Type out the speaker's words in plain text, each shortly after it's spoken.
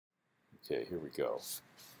Okay, here we go.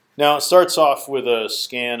 Now it starts off with a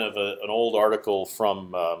scan of an old article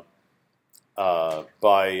from by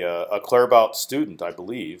a Claerbout student, I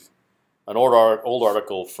believe, an old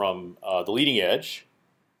article from the Leading Edge,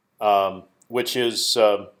 which is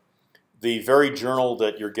the very journal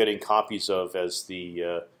that you're getting copies of as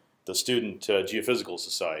the student Geophysical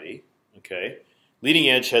Society. Okay, Leading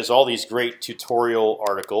Edge has all these great tutorial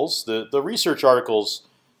articles. The research articles,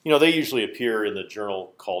 they usually appear in the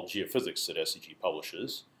journal called Geophysics that SEG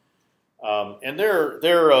publishes, and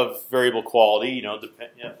they're of variable quality.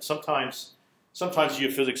 Sometimes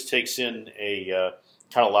Geophysics takes in a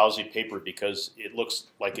kind of lousy paper because it looks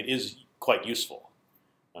like it is quite useful.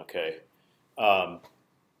 Okay,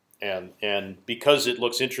 and because it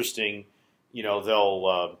looks interesting,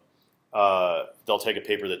 they'll take a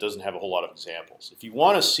paper that doesn't have a whole lot of examples. If you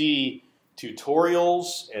want to see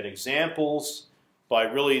tutorials and examples by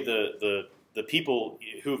really the people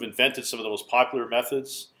who've invented some of the most popular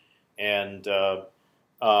methods, and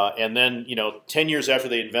then 10 years after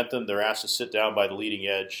they invent them, they're asked to sit down by the Leading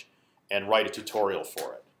Edge and write a tutorial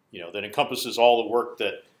for it. That encompasses all the work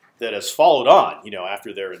that has followed on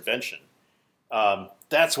after their invention.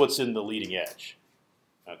 That's what's in the Leading Edge.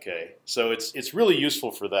 Okay, so it's really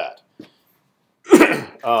useful for that.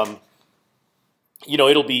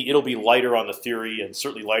 It'll be lighter on the theory and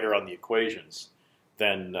certainly lighter on the equations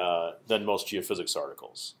than most geophysics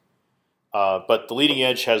articles. But the Leading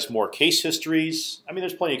Edge has more case histories. I mean,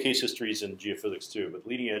 there's plenty of case histories in geophysics too, but the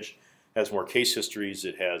Leading Edge has more case histories.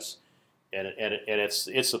 It has, and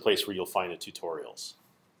it's the place where you'll find the tutorials.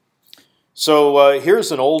 So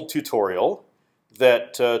here's an old tutorial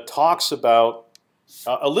that talks about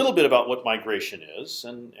a little bit about what migration is,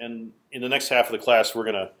 and in the next half of the class we're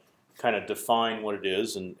going to kind of define what it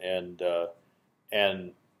is, and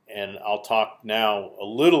I'll talk now a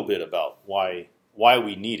little bit about why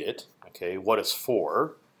we need it. Okay, what it's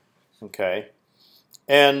for. Okay,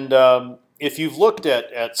 and if you've looked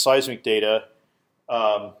at seismic data,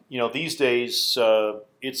 these days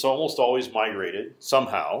it's almost always migrated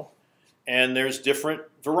somehow, and there's different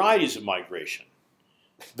varieties of migration.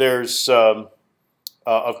 There's of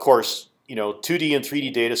course 2D and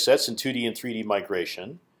 3D data sets and 2D and 3D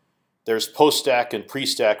migration. There's post-stack and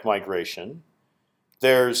pre-stack migration.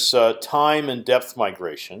 There's time and depth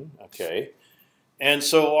migration. Okay. And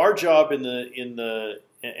so our job and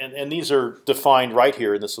these are defined right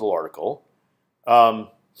here in this little article. Our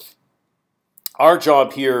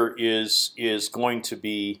job here is going to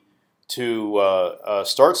be to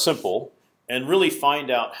start simple and really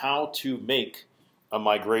find out how to make a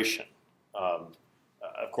migration.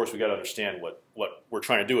 Of course, we got to understand what we're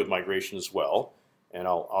trying to do with migration as well, and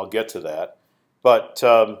I'll get to that. But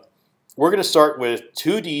we're going to start with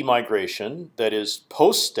 2D migration, that is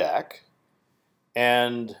post-stack,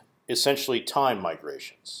 and essentially time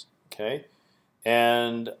migrations. Okay,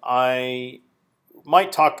 and I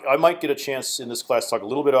might get a chance in this class to talk a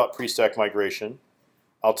little bit about pre-stack migration.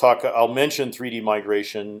 I'll mention 3D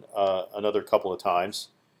migration another couple of times,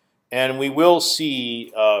 and we will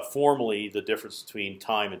see formally the difference between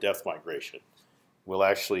time and depth migration. We'll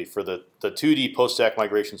actually, for the 2D post-stack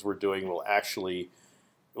migrations we're doing, we'll actually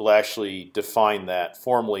define that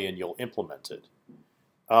formally, and you'll implement it.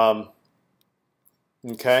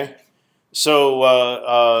 Okay, so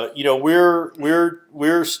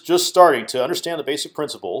we're just starting to understand the basic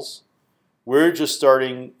principles. We're just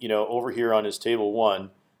starting, over here on his table 1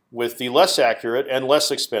 with the less accurate and less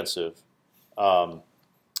expensive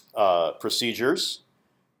procedures,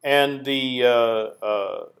 and the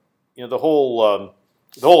whole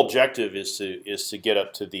objective is to get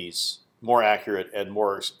up to these more accurate and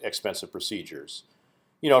more expensive procedures.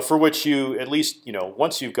 For which you at least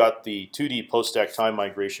once you've got the 2D post-stack time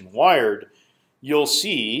migration wired, you'll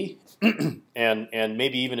see, and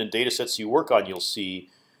maybe even in data sets you work on, you'll see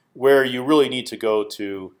where you really need to go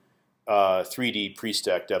to 3D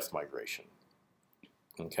pre-stack depth migration.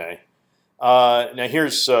 Okay. Now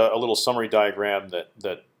here's a little summary diagram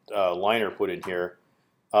that Liner put in here.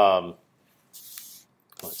 Let's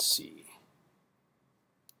see.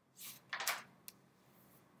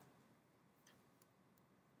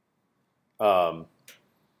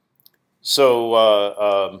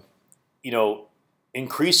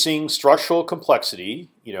 Increasing structural complexity,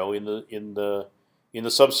 in the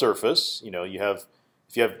subsurface, you have,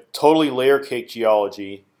 if you have totally layer cake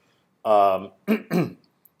geology,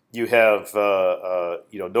 you have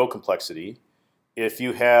no complexity. If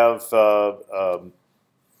you have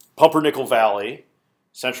Pumpernickel Valley,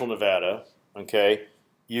 Central Nevada, okay,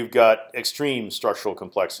 you've got extreme structural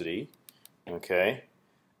complexity, okay,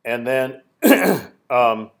 and then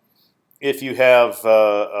if you have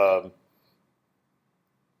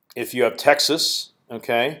if you have Texas,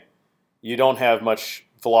 okay, you don't have much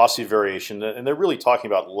velocity variation, and they're really talking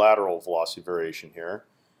about lateral velocity variation here.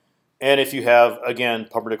 And if you have, again,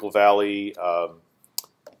 Pumpernickel Valley,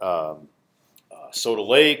 Soda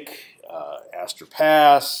Lake, Astor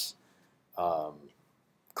Pass,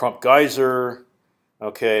 Crump Geyser,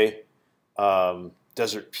 okay,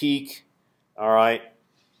 Desert Peak, all right,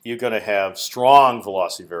 you're going to have strong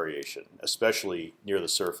velocity variation, especially near the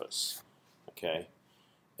surface, okay.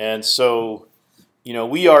 And so, you know,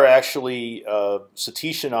 we are actually,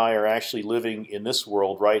 Satish and I are actually living in this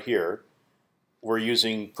world right here. We're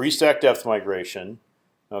using pre-stack depth migration,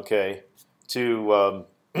 okay, to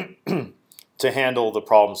to handle the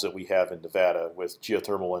problems that we have in Nevada with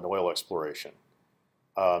geothermal and oil exploration.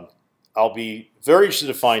 I'll be very interested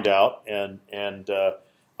to find out, and I'm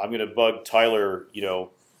going to bug Tyler, you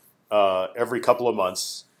know, every couple of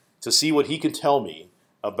months to see what he can tell me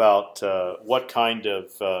about what kind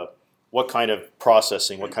of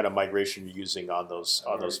processing, what kind of migration you're using on those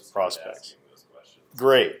prospects.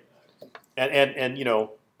 Great, and you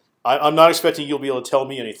know, I'm not expecting you'll be able to tell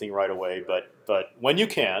me anything right away, but when you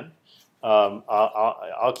can,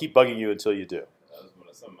 I'll keep bugging you until you do. That was one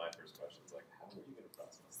of some of my first questions, like, how are you going to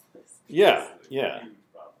process this? Yeah, yeah.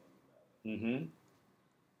 Mm-hmm.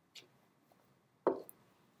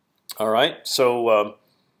 All right, so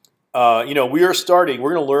you know, we are starting.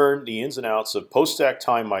 We're going to learn the ins and outs of post-stack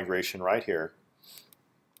time migration right here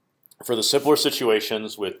for the simpler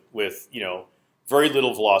situations with you know, very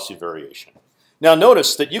little velocity variation. Now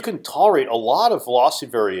notice that you can tolerate a lot of velocity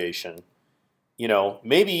variation. You know,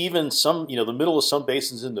 maybe even some, you know, the middle of some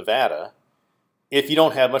basins in Nevada, if you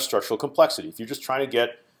don't have much structural complexity. If you're just trying to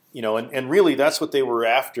get, you know, and really that's what they were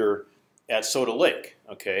after at Soda Lake.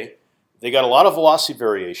 Okay, they got a lot of velocity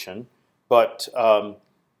variation, but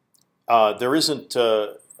there isn't,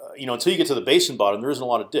 you know, until you get to the basin bottom, there isn't a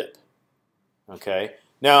lot of dip. Okay,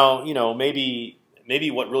 now you know maybe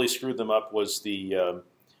what really screwed them up was the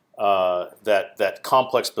that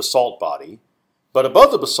complex basalt body. But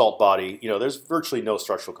above the basalt body, you know, there's virtually no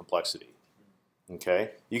structural complexity.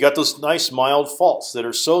 Okay, you got those nice mild faults that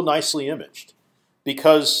are so nicely imaged,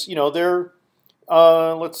 because you know they're,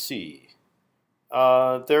 let's see,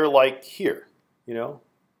 they're like here. You know,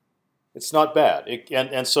 it's not bad.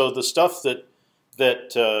 And so the stuff that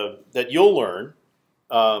you'll learn,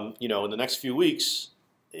 you know, in the next few weeks,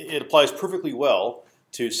 it applies perfectly well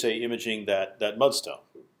to, say, imaging that mudstone.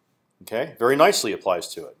 Okay, very nicely applies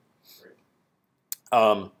to it.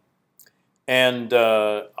 And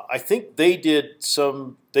I think they did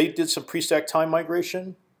some pre-stack time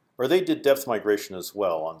migration, or they did depth migration as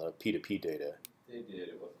well on the P2P data. They did.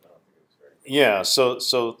 It wasn't. I don't think it was very. Yeah.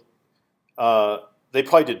 So they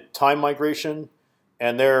probably did time migration,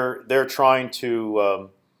 and they're trying to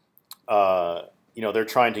you know, they're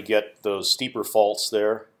trying to get those steeper faults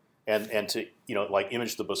there, and to, you know, like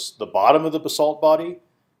image the bottom of the basalt body,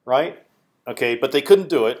 right? Okay, but they couldn't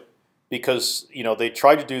do it, because you know they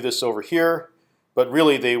tried to do this over here, but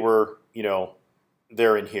really they were, you know,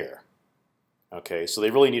 they're in here. Okay, so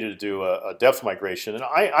they really needed to do a depth migration, and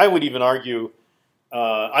I would even argue,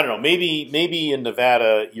 I don't know, maybe in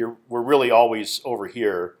Nevada we're really always over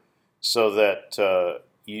here, so that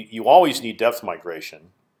you always need depth migration,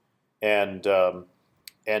 and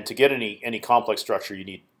to get any complex structure you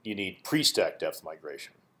need pre-stack depth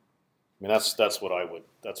migration. I mean that's what I would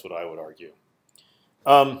argue.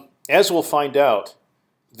 As we'll find out,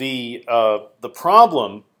 the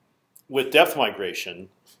problem with depth migration,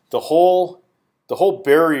 the whole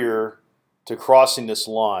barrier to crossing this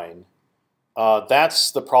line,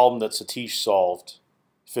 that's the problem that Satish solved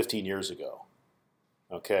 15 years ago.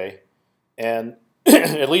 Okay, and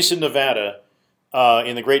at least in Nevada,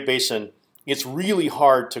 in the Great Basin, it's really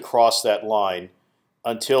hard to cross that line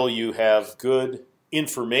until you have good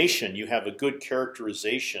information, you have a good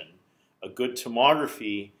characterization, a good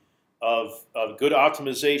tomography of good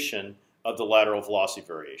optimization of the lateral velocity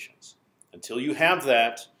variations. Until you have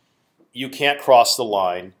that, you can't cross the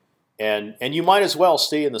line, and you might as well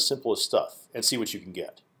stay in the simplest stuff and see what you can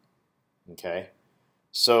get. Okay,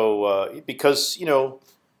 so because you know,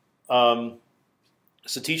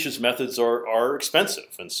 Satish's methods are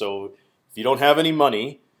expensive, and so if you don't have any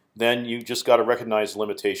money, then you just got to recognize the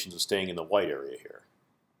limitations of staying in the white area here.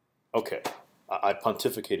 Okay, I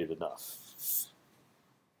pontificated enough.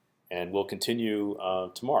 And we'll continue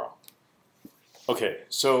tomorrow. Okay,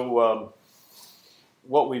 so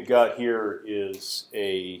what we've got here is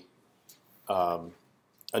a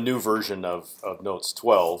new version of Notes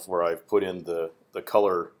 12, where I've put in the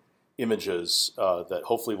color images that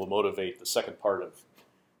hopefully will motivate the second part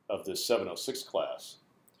of this 706 class.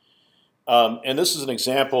 And this is an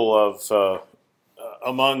example of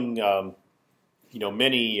among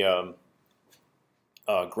many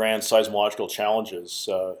grand seismological challenges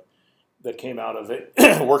that came out of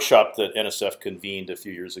a workshop that NSF convened a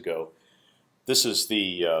few years ago. This is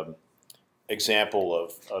the example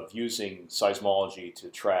of using seismology to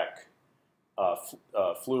track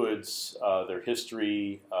fluids, their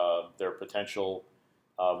history, their potential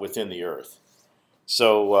within the Earth.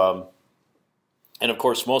 So, and of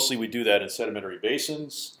course, mostly we do that in sedimentary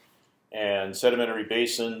basins. And sedimentary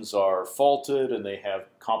basins are faulted and they have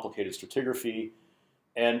complicated stratigraphy.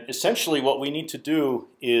 And essentially what we need to do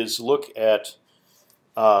is look at,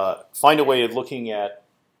 find a way of looking at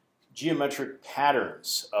geometric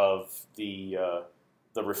patterns of the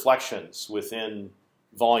reflections within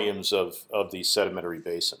volumes of these sedimentary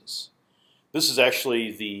basins. This is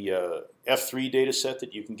actually the F3 data set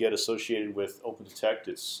that you can get associated with OpenDetect.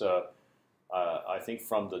 It's, I think,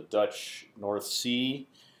 from the Dutch North Sea.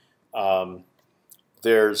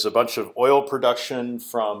 There's a bunch of oil production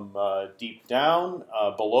from deep down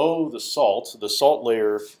below the salt. The salt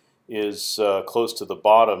layer is close to the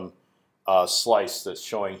bottom slice that's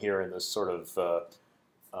showing here in this sort of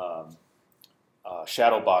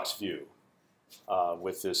shadow box view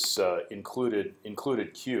with this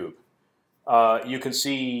included cube. You can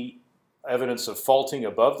see evidence of faulting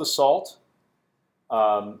above the salt.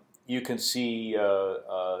 You can see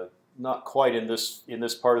not quite in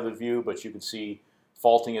this part of the view, but you can see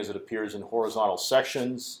faulting as it appears in horizontal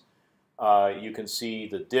sections. You can see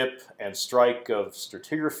the dip and strike of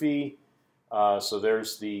stratigraphy. So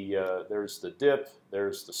there's the dip,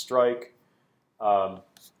 there's the strike,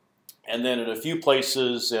 and then in a few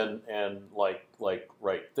places, and like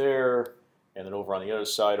right there, and then over on the other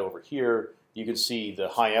side over here, you can see the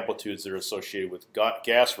high amplitudes that are associated with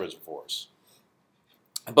gas reservoirs.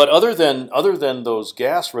 But other than those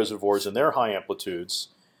gas reservoirs and their high amplitudes,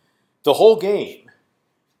 the whole game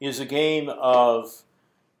is a game of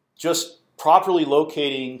just properly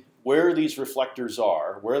locating where these reflectors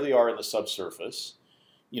are, where they are in the subsurface.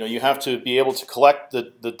 You have to be able to collect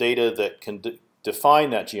the data that can define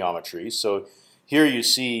that geometry. So here you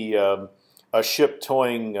see a ship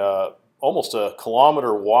towing almost a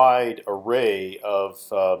kilometer-wide array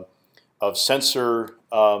of sensor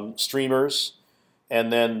streamers,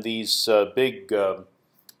 and then these big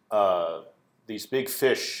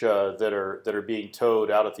fish that are being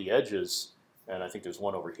towed out at the edges. And I think there's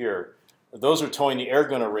one over here. Those are towing the air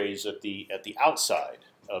gun arrays at the outside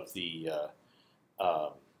of the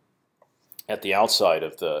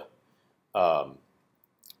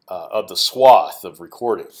swath of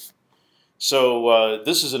recording. So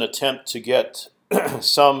this is an attempt to get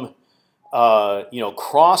some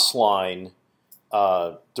cross-line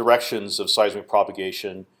directions of seismic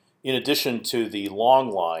propagation in addition to the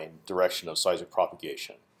long line direction of seismic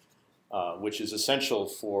propagation, which is essential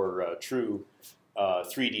for true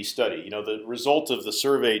 3D study. The result of the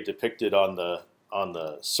survey depicted on the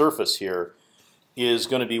surface here is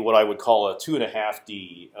going to be what I would call a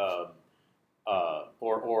 2.5D,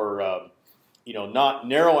 not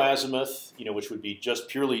narrow azimuth, which would be just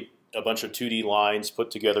purely a bunch of 2D lines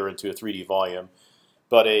put together into a 3D volume,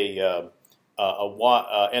 but and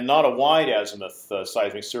not a wide azimuth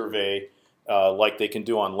seismic survey like they can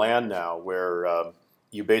do on land now, where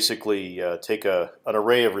you basically take an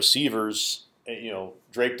array of receivers,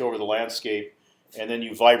 draped over the landscape, and then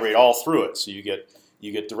you vibrate all through it. So you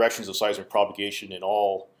get directions of seismic propagation in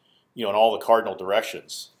all the cardinal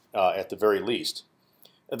directions at the very least.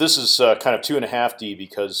 This is kind of 2.5D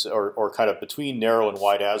because, or kind of between narrow and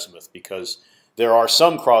wide azimuth, because there are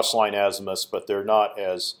some cross-line azimuths, but they're not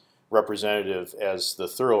as representative as the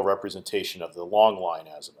thorough representation of the long line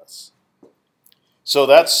azimuths. So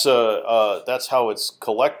that's how it's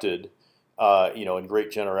collected, in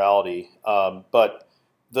great generality. But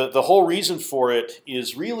the whole reason for it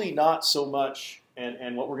is really not so much,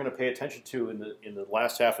 and what we're going to pay attention to in the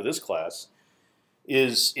last half of this class,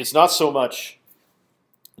 is it's not so much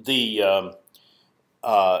the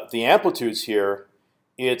amplitudes here.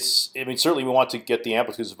 Certainly we want to get the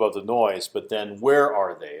amplitudes above the noise, but then where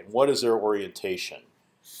are they and what is their orientation?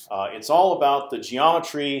 It's all about the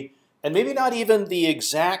geometry, and maybe not even the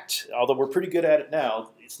exact, although we're pretty good at it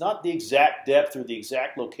now. It's not the exact depth or the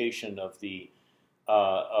exact location of the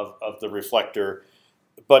reflector,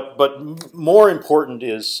 but more important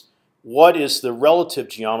is what is the relative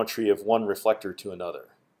geometry of one reflector to another.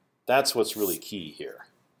 That's what's really key here.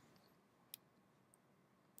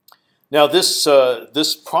 Now this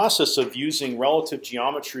process of using relative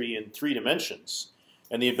geometry in 3 dimensions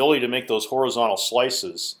and the ability to make those horizontal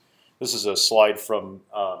slices. This is a slide from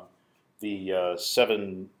the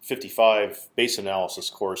 755 base analysis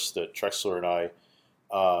course that Trexler and I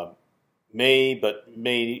are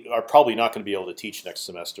probably not going to be able to teach next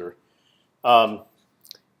semester. During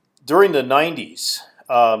the 90s,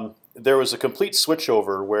 there was a complete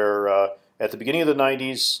switchover where at the beginning of the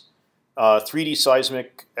 90s, 3D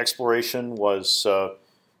seismic exploration was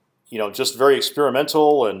just very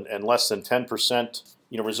experimental and less than 10%,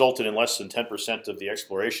 resulted in less than 10% of the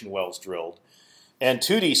exploration wells drilled. And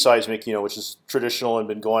 2D seismic, which is traditional and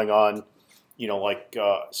been going on,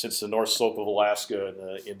 since the North Slope of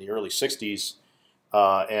Alaska in the early '60s,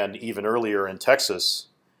 and even earlier in Texas,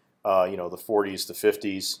 the '40s, the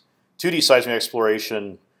 '50s. 2D seismic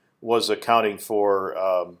exploration was accounting for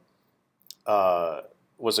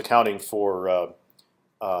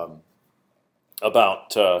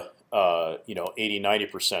about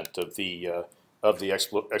 80–90% of the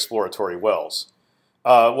exploratory wells.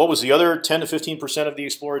 What was the other 10 to 15% of the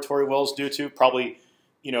exploratory wells due to? Probably,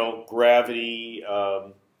 gravity,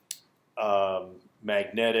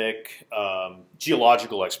 magnetic,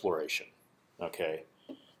 geological exploration. Okay,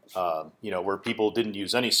 where people didn't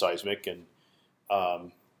use any seismic, and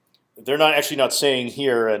they're not saying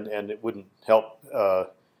here, and it wouldn't help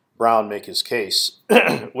Brown make his case.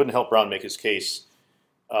 Wouldn't help Brown make his case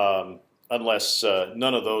unless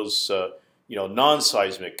none of those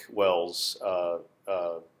non-seismic wells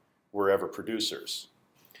were ever producers.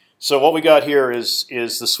 So what we got here is the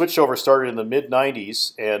switchover started in the mid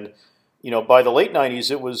 '90s, and by the late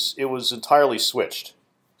 '90s it was entirely switched.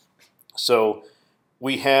 So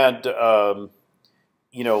we had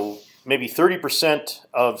maybe 30%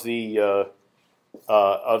 of the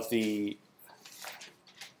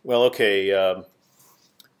well, okay.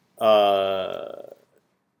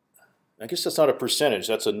 I guess that's not a percentage.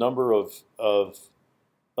 That's a number of. Oh,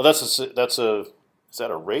 that's a. Is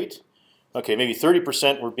that a rate? Okay, maybe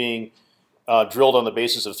 30% were being drilled on the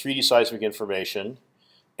basis of 3D seismic information,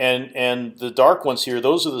 and the dark ones here,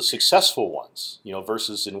 those are the successful ones,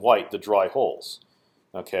 versus in white the dry holes.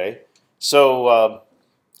 Okay, so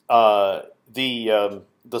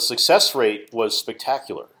the success rate was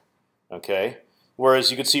spectacular. Okay, whereas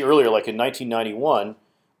you could see earlier, like in 1991,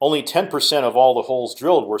 only 10% of all the holes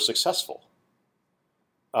drilled were successful.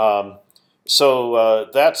 So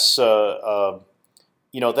that's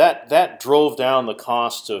that drove down the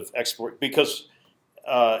cost of export because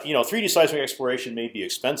 3D seismic exploration may be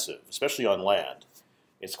expensive, especially on land.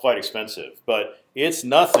 It's quite expensive, but it's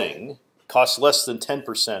nothing. Costs less than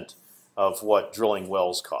 10% of what drilling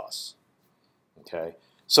wells costs. Okay,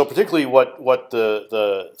 so particularly what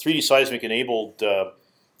the 3D seismic enabled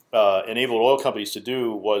oil companies to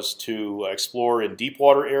do was to explore in deep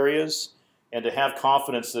water areas and to have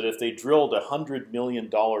confidence that if they drilled $100 million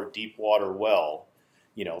deep water well,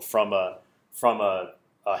 from a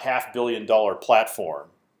 $500 million platform,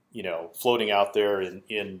 floating out there in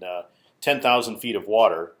 10,000 feet of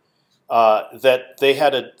water, that they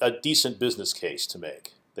had a decent business case to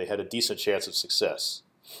make. They had a decent chance of success.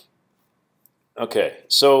 Okay,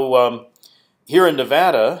 so here in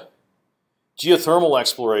Nevada, geothermal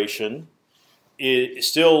exploration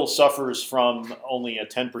still suffers from only a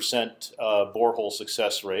 10% borehole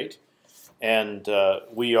success rate, and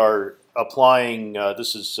we are applying.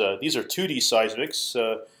 These are 2D seismics.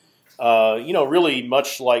 Really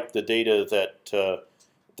much like the data that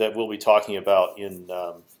we'll be talking about in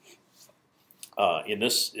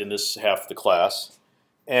this half of the class,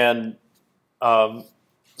 and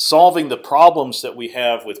solving the problems that we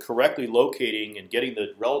have with correctly locating and getting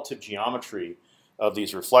the relative geometry of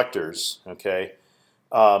these reflectors. Okay,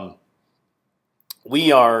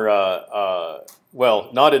 we are well,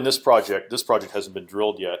 not in this project. This project hasn't been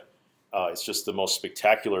drilled yet. It's just the most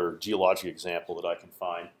spectacular geologic example that I can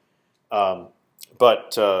find.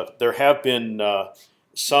 But there have been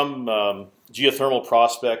some geothermal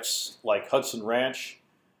prospects like Hudson Ranch,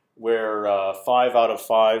 where 5 out of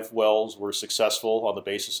 5 wells were successful on the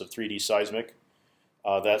basis of 3D seismic.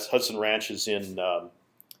 That's Hudson Ranch is in the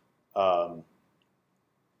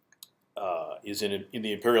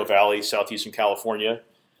Imperial Valley, southeastern California.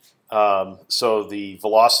 So the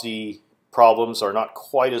velocity problems are not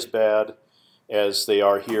quite as bad as they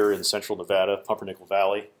are here in central Nevada, Pumpernickel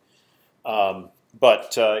Valley.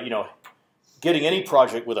 But getting any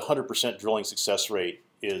project with 100% drilling success rate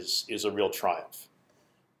is a real triumph.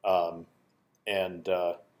 And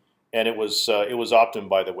it was Optum,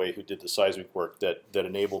 by the way, who did the seismic work that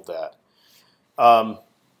enabled that. And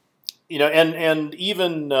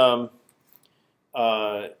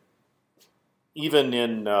even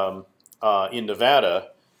in Nevada,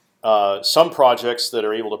 some projects that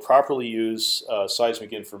are able to properly use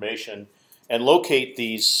seismic information and locate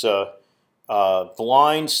these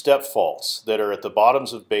blind step faults that are at the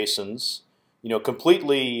bottoms of basins.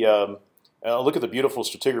 Completely. Look at the beautiful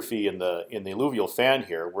stratigraphy in the alluvial fan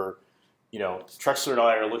here, where Trexler and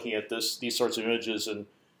I are looking at these sorts of images and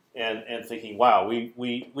thinking, wow,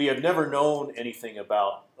 we have never known anything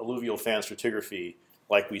about alluvial fan stratigraphy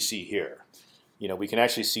like we see here. We can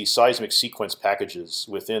actually see seismic sequence packages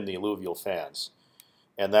within the alluvial fans,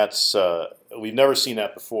 and that's we've never seen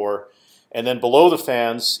that before. And then below the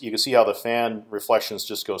fans, you can see how the fan reflections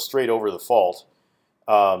just go straight over the fault.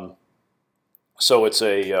 So it's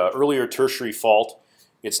a earlier tertiary fault.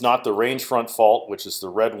 It's not the range front fault, which is the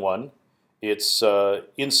red one. It's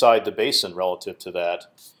inside the basin relative to that,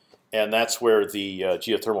 and that's where the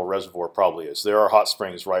geothermal reservoir probably is. There are hot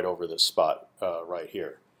springs right over this spot right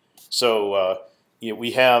here. So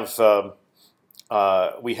we have a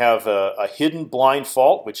hidden blind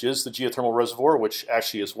fault, which is the geothermal reservoir, which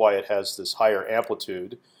actually is why it has this higher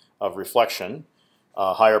amplitude of reflection,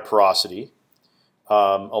 higher porosity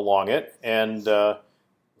along it, and the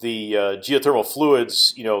geothermal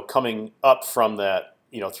fluids, coming up from that,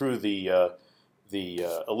 through the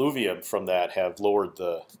alluvium from that, have lowered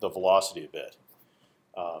the velocity a bit.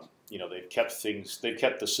 They've kept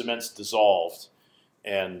the cements dissolved,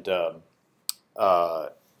 and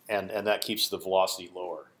that keeps the velocity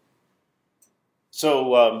lower.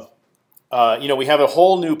 So we have a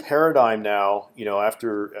whole new paradigm now.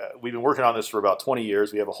 After we've been working on this for about 20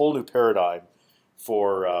 years, we have a whole new paradigm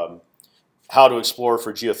for how to explore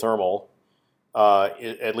for geothermal,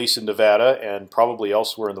 at least in Nevada and probably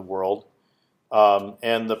elsewhere in the world.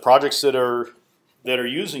 And the projects that are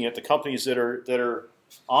using it, the companies that are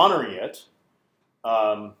honoring it,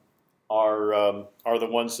 are the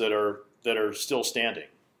ones that are still standing.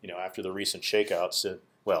 After the recent shakeouts.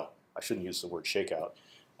 Well, I shouldn't use the word shakeout.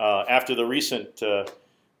 After the recent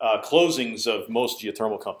closings of most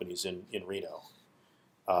geothermal companies in Reno.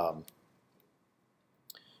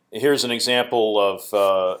 Here's an example of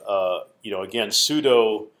again,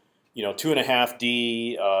 pseudo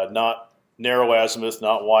 2.5D, not narrow azimuth,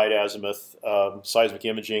 not wide azimuth seismic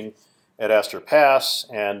imaging at Astor Pass,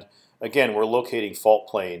 and again we're locating fault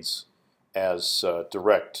planes as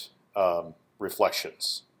direct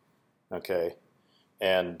reflections. Okay,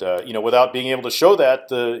 and without being able to show that,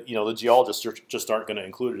 the geologists just aren't going to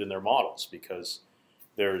include it in their models, because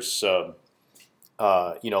there's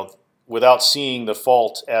without seeing the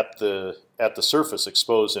fault at the surface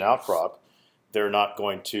exposed in outcrop, they're not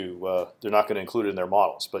going to include it in their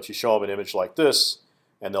models. But you show them an image like this,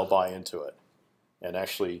 and they'll buy into it. And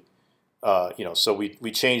actually, so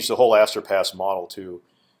we changed the whole Astor Pass model to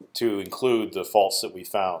include the faults that we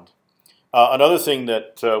found. Another thing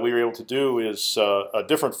that we were able to do is a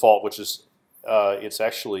different fault, which is it's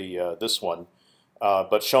actually this one,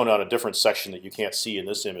 but shown on a different section that you can't see in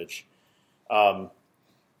this image.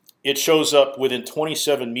 It shows up within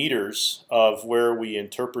 27 meters of where we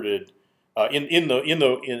interpreted in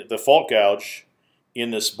the fault gouge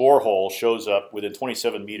in this borehole shows up within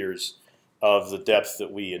 27 meters of the depth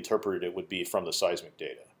that we interpreted it would be from the seismic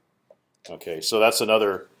data. Okay, so that's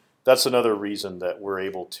another reason that we're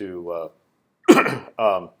able to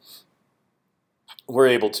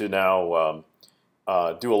now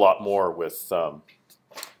do a lot more with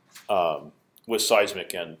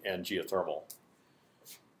seismic and geothermal.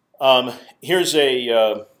 Here's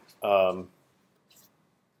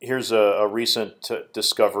a recent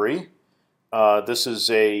discovery. This is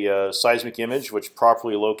a seismic image which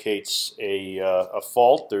properly locates a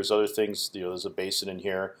fault. There's other things. There's a basin in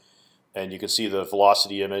here, and you can see the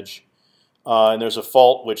velocity image. And there's a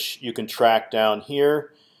fault which you can track down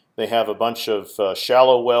here. They have a bunch of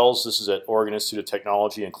shallow wells. This is at Oregon Institute of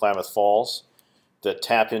Technology in Klamath Falls that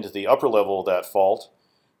tap into the upper level of that fault.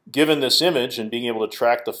 Given this image and being able to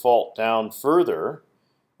track the fault down further,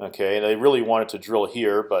 okay, they really wanted to drill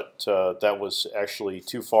here, but that was actually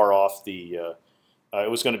too far off the. It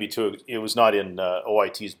was going to be too. It was not in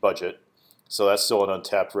OIT's budget, so that's still an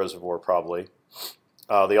untapped reservoir probably.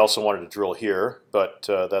 They also wanted to drill here, but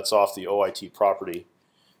that's off the OIT property.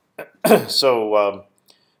 So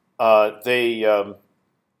they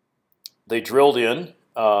drilled in.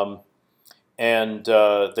 And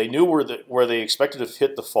they knew where they expected to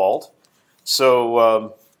hit the fault,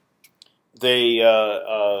 so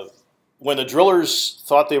when the drillers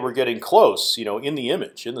thought they were getting close, in the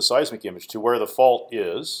image, in the seismic image, to where the fault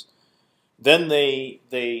is, then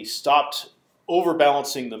they stopped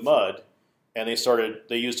overbalancing the mud, and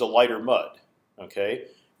they used a lighter mud. Okay.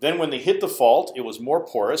 Then when they hit the fault, it was more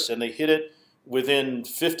porous, and they hit it within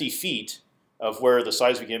 50 feet of where the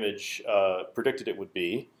seismic image predicted it would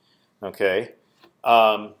be. Okay,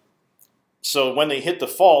 so when they hit the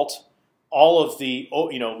fault, all of the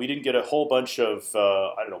we didn't get a whole bunch of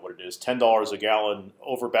I don't know what it is, $10 a gallon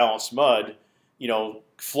overbalanced mud,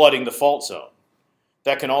 flooding the fault zone.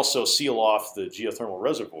 That can also seal off the geothermal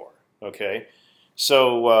reservoir. Okay,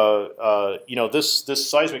 so this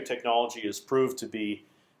seismic technology has proved to be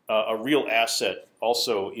a real asset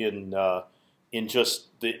also in just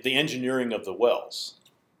the engineering of the wells.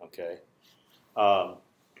 Okay,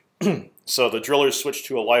 so the drillers switched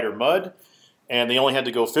to a lighter mud, and they only had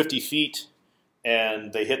to go 50 feet,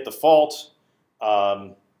 and they hit the fault.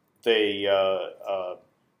 They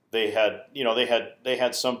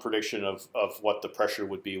had some prediction of what the pressure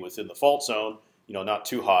would be within the fault zone, not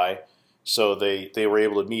too high, so they were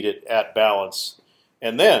able to meet it at balance,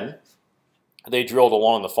 and then they drilled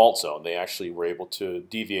along the fault zone. They actually were able to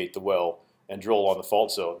deviate the well and drill along the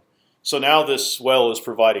fault zone. So now this well is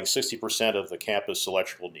providing 60% of the campus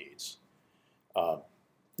electrical needs.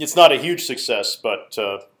 It's not a huge success, but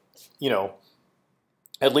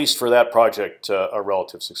at least for that project, a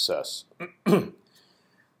relative success.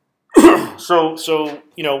 So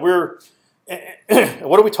we're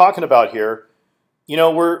what are we talking about here?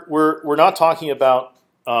 We're not talking about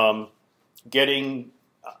getting.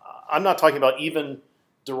 I'm not talking about even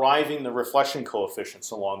deriving the reflection coefficients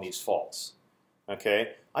along these faults.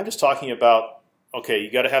 Okay, I'm just talking about you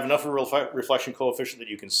got to have enough of a reflection coefficient that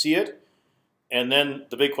you can see it, and then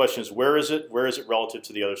the big question is where is it? Where is it relative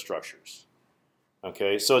to the other structures?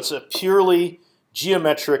 Okay, so it's a purely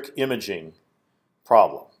geometric imaging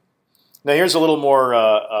problem. Now here's a little more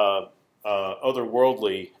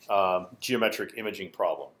otherworldly geometric imaging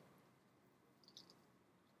problem.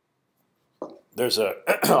 There's I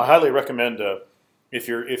highly recommend if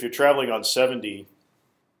you're traveling on 70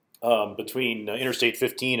 between Interstate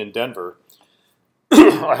 15 and Denver,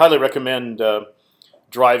 I highly recommend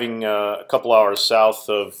driving a couple hours south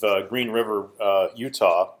of Green River,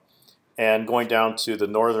 Utah, and going down to the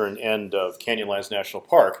northern end of Canyonlands National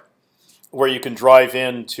Park, where you can drive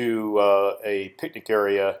into a picnic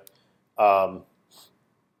area that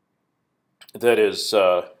is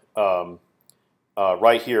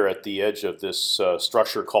right here at the edge of this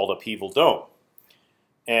structure called Upheaval Dome.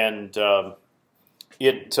 And I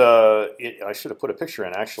should have put a picture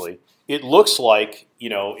in, actually. It looks like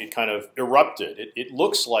it kind of erupted. It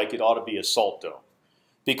looks like it ought to be a salt dome,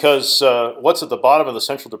 because what's at the bottom of the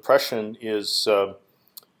central depression is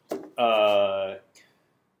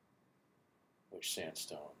which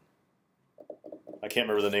sandstone? I can't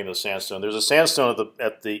remember the name of the sandstone. There's a sandstone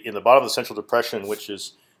in the bottom of the central depression which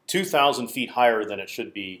is 2,000 feet higher than it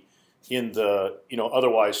should be in the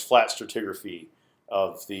otherwise flat stratigraphy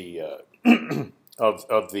of the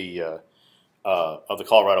of the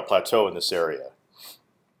Colorado Plateau in this area.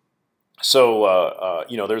 So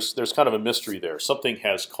there's kind of a mystery there. Something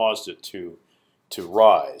has caused it to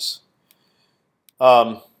rise.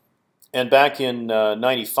 And back in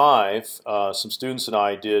 '95, some students and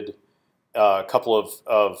I did a couple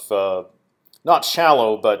of not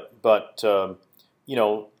shallow, but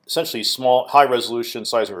essentially small, high resolution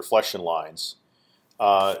seismic reflection lines,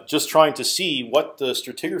 just trying to see what the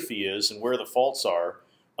stratigraphy is and where the faults are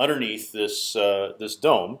underneath this this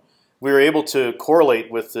dome. We were able to correlate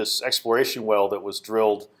with this exploration well that was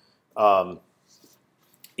drilled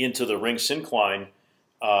into the ring syncline.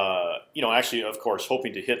 Actually, of course,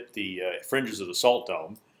 hoping to hit the fringes of the salt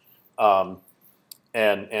dome,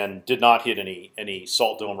 and did not hit any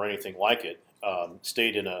salt dome or anything like it.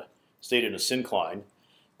 Stayed in a syncline,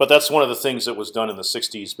 but that's one of the things that was done in the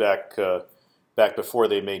 '60s back before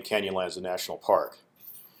they made Canyonlands a national park.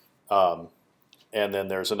 And then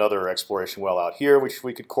there's another exploration well out here which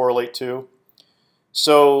we could correlate to.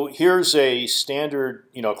 So here's a standard,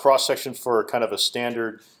 cross section for kind of a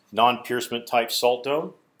standard non-piercement type salt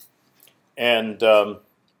dome, and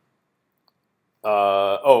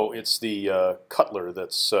it's the Cutler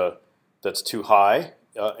that's too high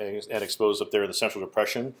and exposed up there in the central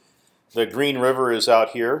depression. The Green River is out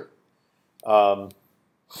here, and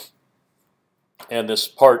this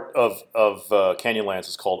part of Canyonlands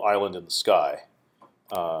is called Island in the Sky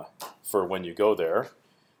for when you go there.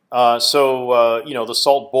 So the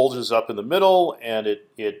salt bulges up in the middle, and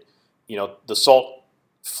the salt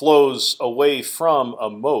flows away from a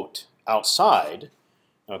moat outside.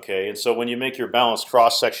 Okay, and so when you make your balanced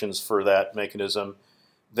cross sections for that mechanism,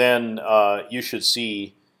 then you should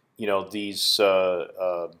see these.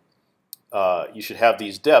 You should have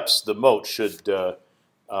these depths. The moat should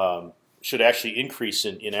actually increase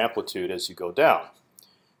in amplitude as you go down.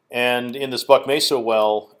 And in this Buck Mesa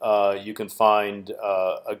well, you can find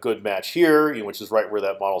a good match here, which is right where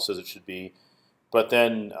that model says it should be. But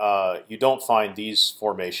then you don't find these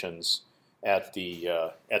formations at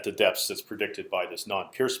the depths that's predicted by this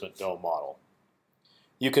non-Piercement dome model.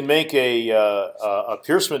 You can make a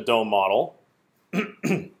Piercement dome model,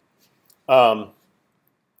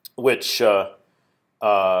 which would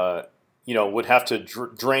have to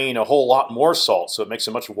drain a whole lot more salt, so it makes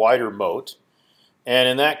a much wider moat. And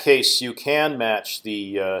in that case, you can match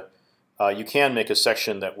the you can make a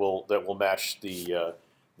section that will match the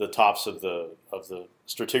tops of the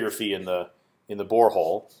stratigraphy in the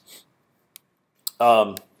borehole.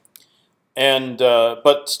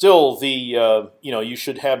 But still, you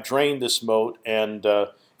should have drained this moat, and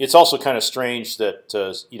it's also kind of strange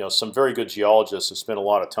that some very good geologists have spent a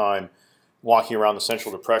lot of time walking around the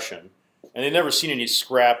Central Depression, and they've never seen any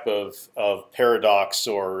scrap of paradox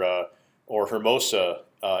or Hermosa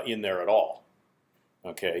in there at all.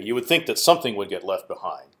 Okay, you would think that something would get left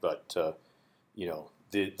behind, but the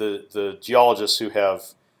geologists who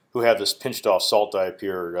have this pinched off salt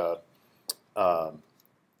diapir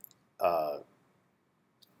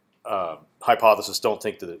hypothesis don't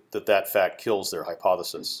think that fact kills their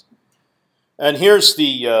hypothesis. And here's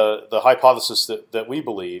the hypothesis that we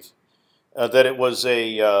believe, that it was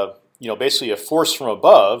basically a force from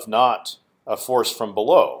above, not a force from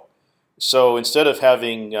below. So instead of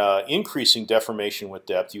having increasing deformation with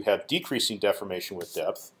depth, you have decreasing deformation with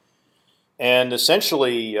depth, and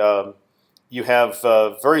essentially you have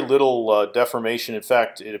very little deformation. In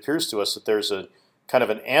fact, it appears to us that there's a kind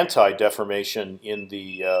of an anti-deformation in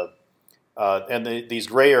the these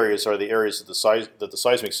gray areas are the areas that the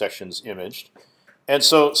seismic sections imaged, and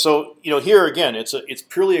so here again it's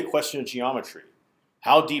purely a question of geometry.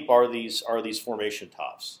 How deep are these formation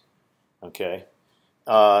tops? Okay.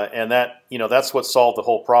 And that's what solved the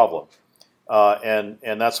whole problem, and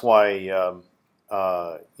that's why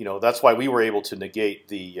that's why we were able to negate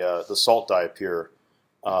the salt diapir,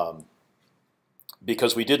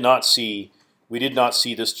 because we did not see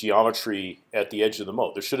this geometry at the edge of the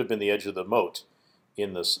moat. There should have been the edge of the moat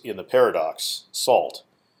in the paradox salt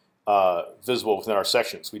visible within our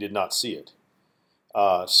sections. We did not see it,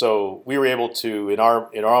 so we were able to, in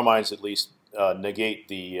our minds at least, negate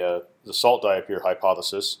the salt diapir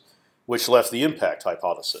hypothesis, which left the impact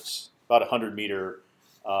hypothesis, about 100-meter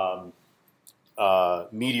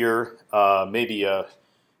meteor, maybe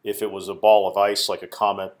if it was a ball of ice like a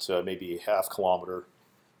comet, maybe ½ kilometer,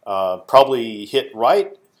 probably hit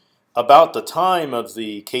right about the time of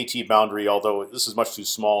the KT boundary, although this is much too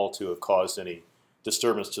small to have caused any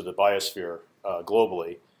disturbance to the biosphere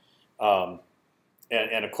globally. And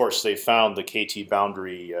of course, they found the KT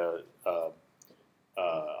boundary.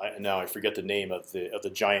 Now I forget the name of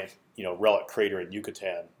the giant relic crater in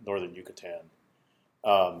Yucatan, northern Yucatan.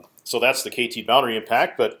 So that's the KT boundary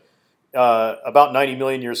impact. But about 90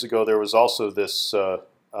 million years ago, there was also this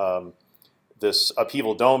this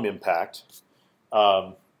upheaval dome impact,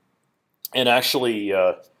 and actually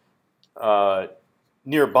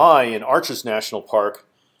nearby in Arches National Park,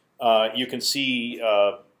 you can see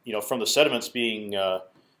from the sediments being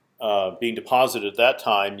deposited at that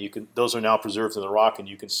time, those are now preserved in the rock, and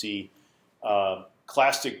you can see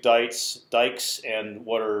clastic dikes and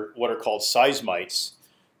what are called seismites,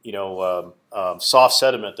 soft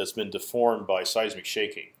sediment that's been deformed by seismic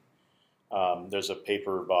shaking. There's a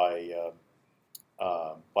paper by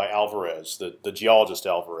Alvarez, the geologist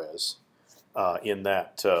Alvarez, in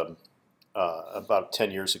that about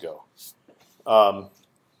 10 years ago.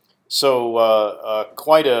 So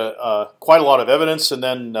quite a lot of evidence, and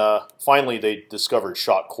then finally they discovered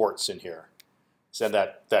shot quartz in here, and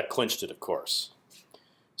that clinched it, of course.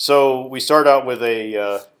 So we start out with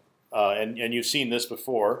a and you've seen this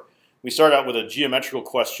before. We start out with a geometrical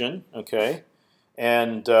question, okay,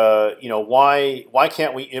 and why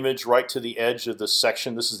can't we image right to the edge of this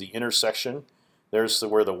section? This is the intersection. There's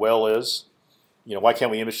where the well is. Why can't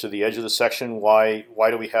we image to the edge of the section? Why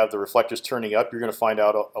do we have the reflectors turning up? You're going to find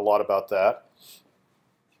out a lot about that.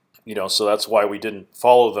 So that's why we didn't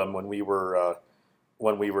follow them when we were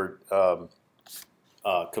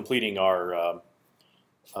completing our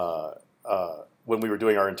when we were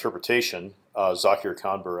doing our interpretation. Zakir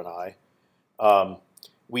Kanber and I,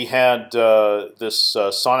 we had this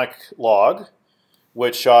sonic log,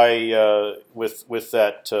 which I with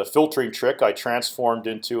that filtering trick I transformed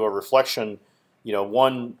into a reflection.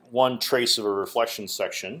 One trace of a reflection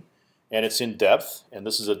section, and it's in depth. And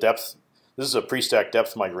this is a depth. This is a pre-stack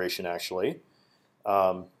depth migration, actually.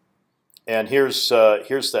 And here's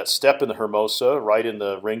that step in the Hermosa, right in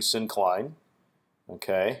the ring syncline.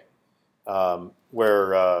 Okay, where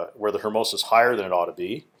the Hermosa is higher than it ought to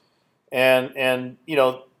be, and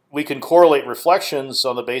we can correlate reflections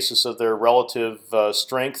on the basis of their relative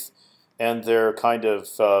strength and their kind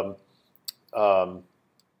of um,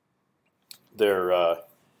 their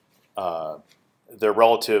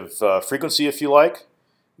relative frequency, if you like.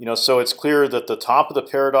 So it's clear that the top of the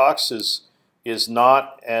paradox is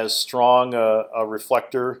not as strong a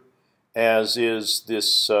reflector as is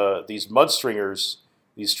these mud stringers,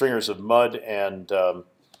 these stringers of mud, and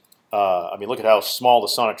I mean, look at how small the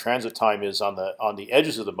sonic transit time is on the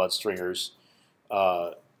edges of the mud stringers.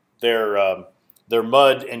 They're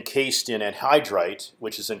mud encased in anhydrite,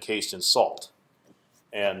 which is encased in salt,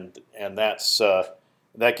 and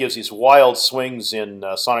that gives these wild swings in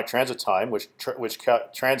sonic transit time, which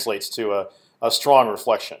translates to a strong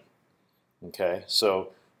reflection. Okay, so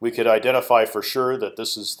we could identify for sure that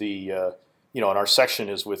this is the and our section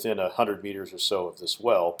is within 100 meters or so of this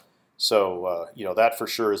well. So that for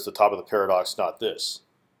sure is the top of the paradox, not this.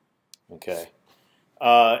 Okay,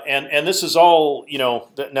 and this is all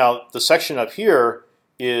now the section up here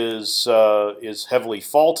is heavily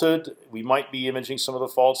faulted. We might be imaging some of the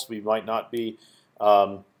faults. We might not be.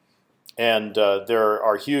 And there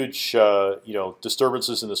are huge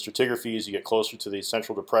disturbances in the stratigraphy as you get closer to the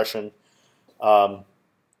central depression. And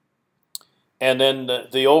then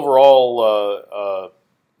the overall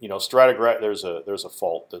stratigraph, there's a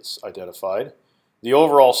fault that's identified. The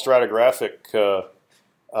overall stratigraphic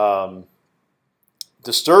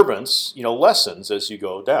disturbance lessens as you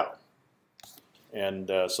go down,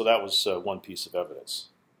 and so that was one piece of evidence.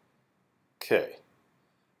 Okay,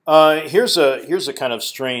 here's a kind of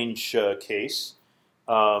strange case.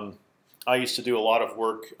 I used to do a lot of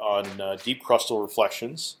work on deep crustal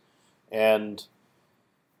reflections, and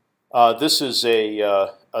this is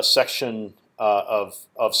a section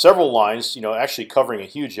of several lines, actually covering a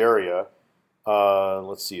huge area.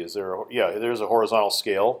 Let's see, there's a horizontal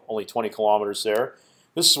scale, only 20 kilometers there.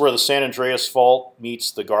 This is where the San Andreas Fault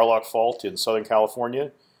meets the Garlock Fault in Southern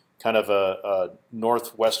California, kind of a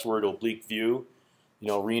northwestward oblique view.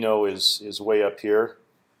 Reno is way up here,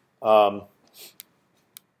 now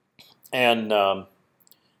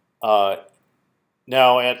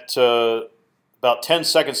at about 10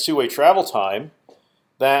 seconds two-way travel time,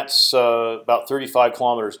 that's about 35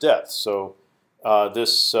 kilometers depth. So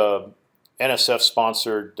this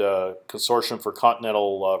NSF-sponsored Consortium for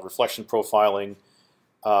Continental Reflection Profiling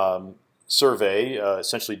survey,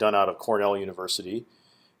 essentially done out of Cornell University,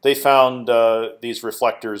 they found these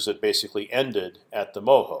reflectors that basically ended at the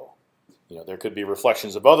MOHO. There could be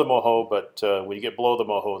reflections above the MOHO, but when you get below the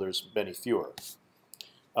MOHO, there's many fewer.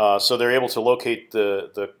 So they're able to locate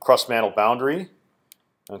the crust mantle boundary.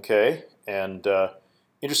 Okay, and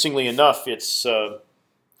interestingly enough, it's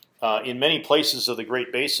in many places of the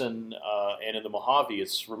Great Basin and in the Mojave,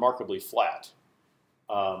 it's remarkably flat,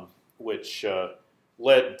 which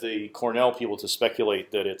led the Cornell people to speculate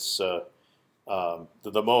that it's the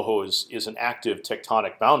MOHO is an active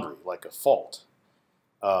tectonic boundary, like a fault.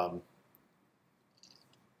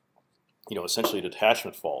 Essentially a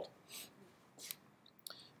detachment fault.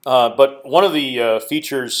 But one of the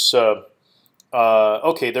features,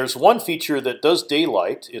 there's one feature that does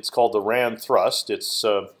daylight. It's called the Rand thrust. It's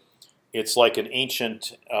like an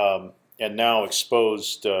ancient and now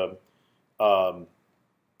exposed plate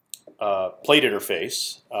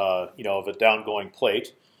interface, of a downgoing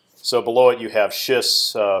plate. So below it you have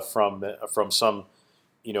schists from some,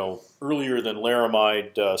 earlier than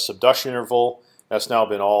Laramide subduction interval. That's now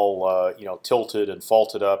been all tilted and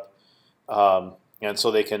faulted up, and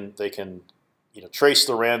so they can trace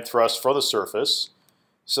the Rand thrust from the surface.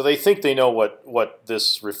 So they think they know what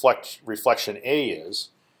this reflection A is,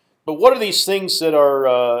 but what are these things that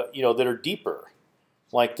are that are deeper,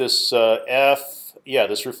 like this F? Yeah,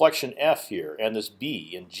 this reflection F here, and this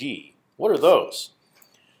B and G. What are those?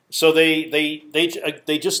 So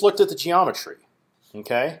they just looked at the geometry.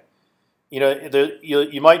 Okay.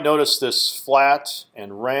 You might notice this flat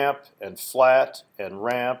and ramp and flat and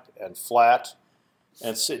ramp and flat,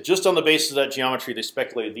 and so just on the basis of that geometry, they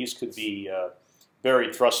speculated these could be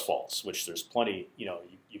buried thrust faults, which there's plenty.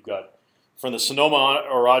 You've got from the Sonoma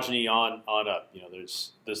orogeny on up.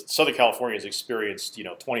 There's Southern California has experienced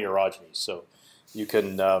 20 orogenies, so you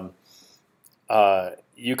can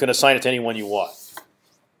assign it to anyone you want.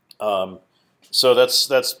 So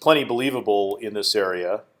that's plenty believable in this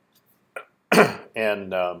area.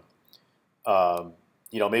 And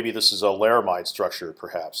maybe this is a Laramide structure,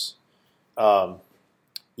 perhaps.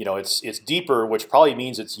 It's deeper, which probably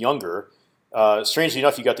means it's younger. Strangely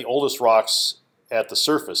enough, you got the oldest rocks at the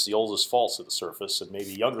surface, the oldest faults at the surface, and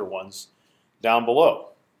maybe younger ones down below.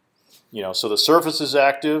 So the surface is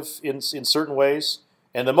active in certain ways,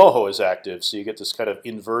 and the MOHO is active. So you get this kind of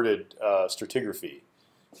inverted stratigraphy,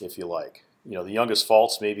 if you like. The youngest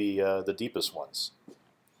faults may be the deepest ones.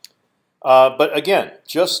 But again,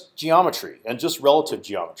 just geometry and just relative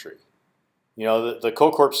geometry. You know, the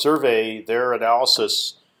CoCorp survey, their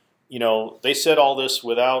analysis, you know, they said all this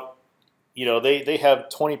without, you know, they have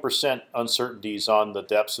 20% uncertainties on the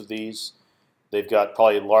depths of these. They've got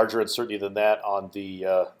probably larger uncertainty than that on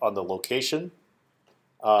the location.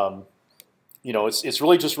 You know, it's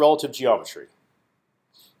really just relative geometry.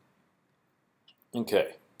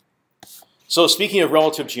 Okay. So speaking of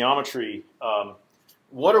relative geometry,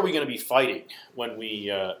 what are we going to be fighting when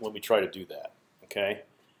we try to do that? Okay.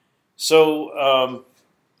 So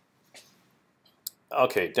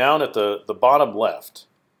okay, down at the bottom left,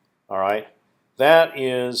 all right, that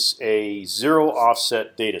is a zero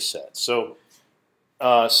offset data set. So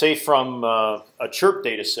say from a chirp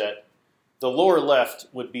data set, the lower left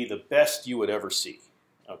would be the best you would ever see.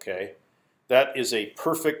 Okay, that is a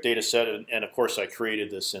perfect data set, and of course I created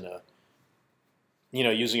this in a, you know,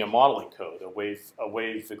 using a modeling code, a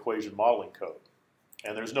wave equation modeling code,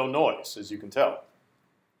 and there's no noise, as you can tell.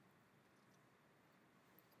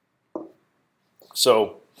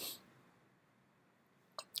 So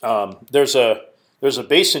there's a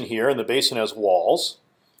basin here, and the basin has walls.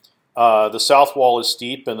 The south wall is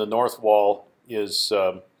steep, and the north wall is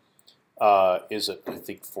at, I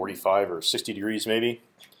think 45 or 60 degrees maybe.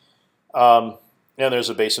 And there's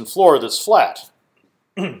a basin floor that's flat.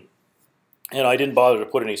 And I didn't bother to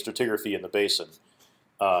put any stratigraphy in the basin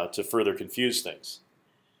to further confuse things.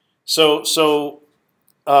 So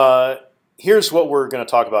here's what we're going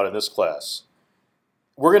to talk about in this class.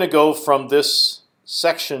 We're going to go from this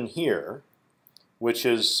section here, which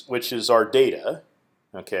is our data,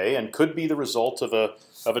 okay, and could be the result of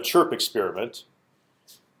a chirp experiment,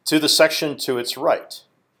 to the section to its right,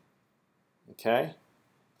 okay,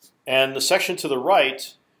 and the section to the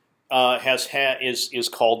right is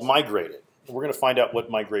called migrated. We're going to find out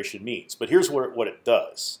what migration means, but here's what it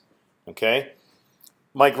does, okay.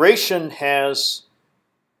 Migration has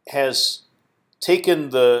taken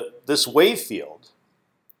this wave field,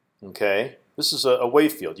 okay. This is a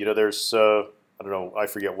wave field. You know, there's I don't know, I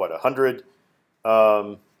forget what, 100,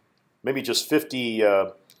 maybe just 50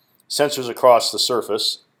 sensors across the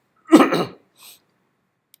surface.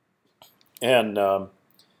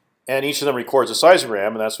 And each of them records a seismogram,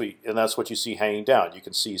 and that's what you see hanging down. You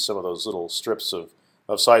can see some of those little strips of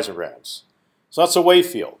seismograms. So that's a wave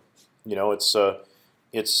field. You know, it's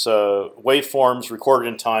waveforms recorded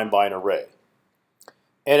in time by an array,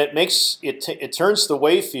 and it turns the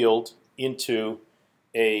wave field into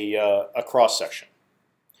a cross section.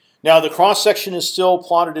 Now the cross section is still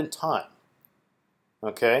plotted in time.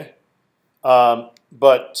 Okay,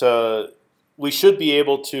 but we should be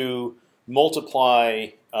able to multiply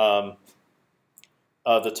the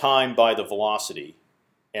time by the velocity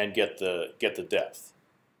and get the depth.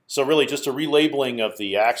 So really, just a relabeling of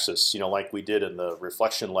the axis, you know, like we did in the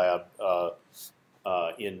reflection lab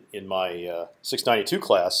in my 692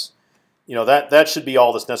 class. You know, that should be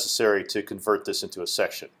all that's necessary to convert this into a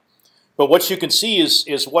section. But what you can see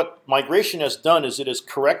is what migration has done is it has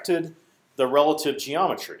corrected the relative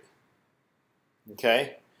geometry.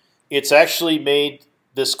 Okay, it's actually made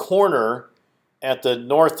this corner at the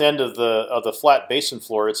north end of the flat basin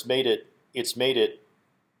floor. It's made it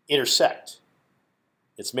intersect.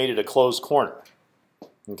 It's made it a closed corner.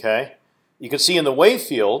 Okay, you can see in the wave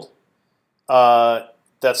field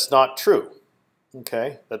that's not true.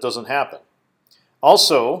 Okay, that doesn't happen.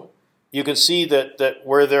 Also, you can see that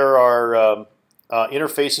where there are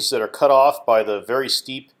interfaces that are cut off by the very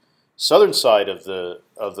steep southern side of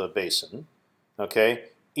the basin, okay,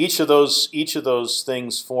 each of those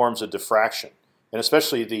things forms a diffraction, and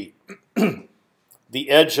especially the the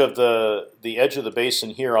edge of the basin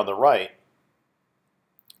here on the right,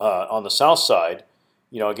 on the south side,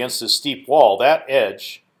 you know, against this steep wall, that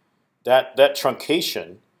edge, that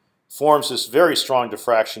truncation forms this very strong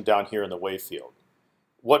diffraction down here in the wave field.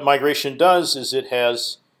 What migration does is it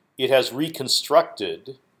has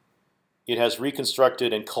reconstructed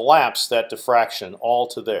and collapsed that diffraction all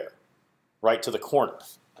to there, right to the corner.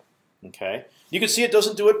 Okay, you can see it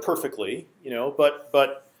doesn't do it perfectly, you know, but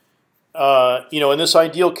you know, in this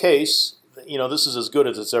ideal case, you know, this is as good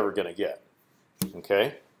as it's ever going to get.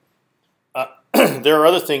 Okay, there are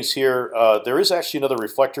other things here. There is actually another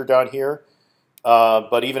reflector down here,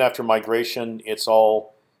 but even after migration, it's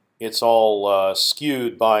all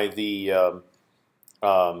skewed by the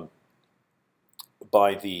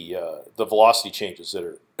velocity changes that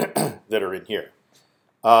are that are in here.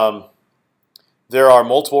 There are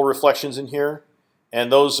multiple reflections in here,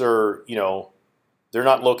 and those are, you know, they're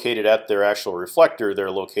not located at their actual reflector.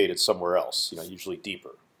 They're located somewhere else, you know, usually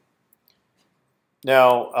deeper.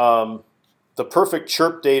 Now, the perfect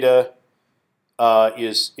chirp data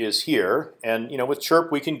is here, and with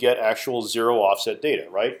chirp we can get actual zero offset data,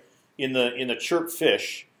 right? In the chirp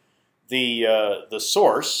fish, the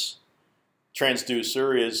source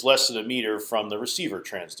transducer is less than a meter from the receiver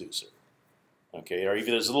transducer. Okay, or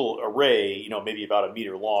even there's a little array, maybe about a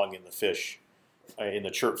meter long in the fish, in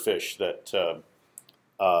the chirp fish that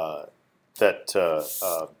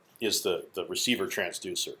is the receiver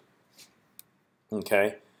transducer.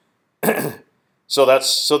 Okay, so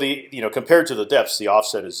the compared to the depths, the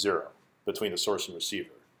offset is 0 between the source and receiver.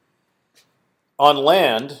 On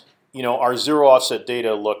land, our zero offset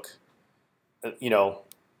data look,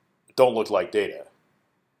 don't look like data.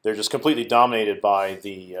 They're just completely dominated by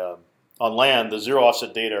the on land. The zero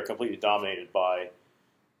offset data are completely dominated by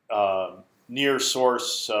near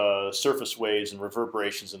source surface waves and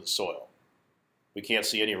reverberations in the soil. We can't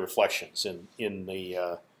see any reflections in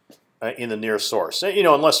the near source,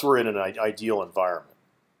 unless we're in an ideal environment.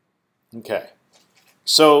 Okay,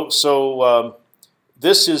 so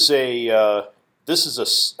this is a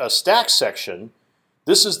stack section.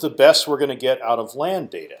 This is the best we're going to get out of land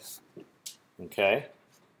data. Okay,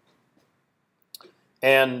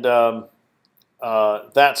 and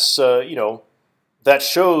that's that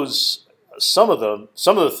shows some of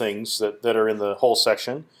the things that are in the whole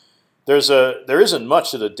section. There isn't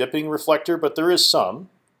much of the dipping reflector, but there is some.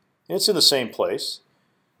 It's in the same place.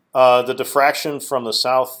 The diffraction from the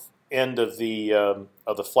south end of the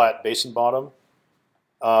flat basin bottom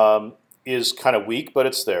is kind of weak, but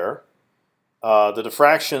it's there. The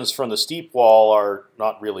diffractions from the steep wall are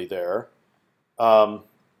not really there.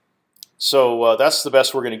 So that's the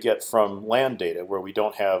best we're going to get from land data, where we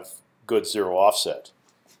don't have good zero offset.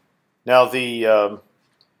 Now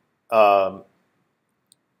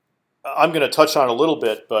I'm going to touch on it a little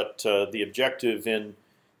bit, but the objective in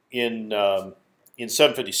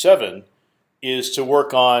 757 is to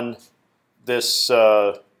work on this.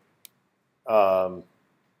 No, I'm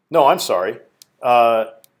sorry.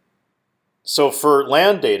 So for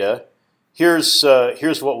land data, here's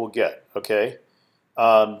what we'll get. Okay,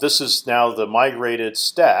 this is now the migrated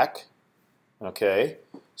stack. Okay,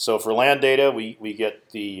 so for land data, we get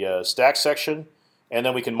the stack section, and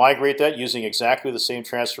then we can migrate that using exactly the same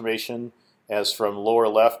transformation as from lower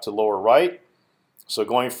left to lower right. So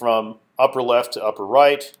going from upper left to upper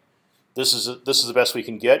right, this is the best we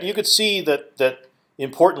can get. You could see that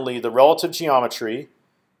importantly, the relative geometry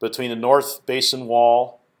between the north basin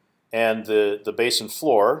wall and the basin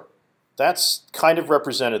floor, that's kind of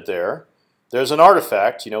represented there. There's an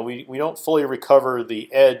artifact. We don't fully recover the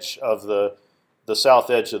edge of the south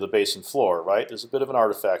edge of the basin floor, right? There's a bit of an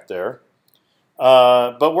artifact there.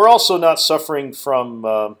 But we're also not suffering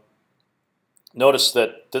from. Notice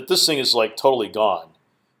that this thing is like totally gone.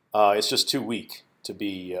 It's just too weak to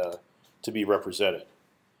be represented.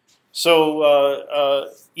 So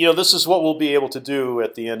this is what we'll be able to do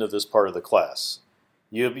at the end of this part of the class.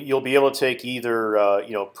 You'll be able to take either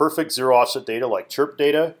perfect zero offset data like chirp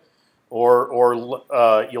data, or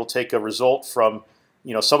you'll take a result from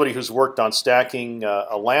somebody who's worked on stacking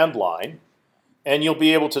a land line, and you'll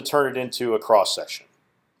be able to turn it into a cross section.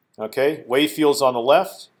 Okay, wave fields on the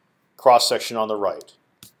left, cross section on the right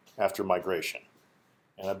after migration.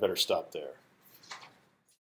 And I better stop there.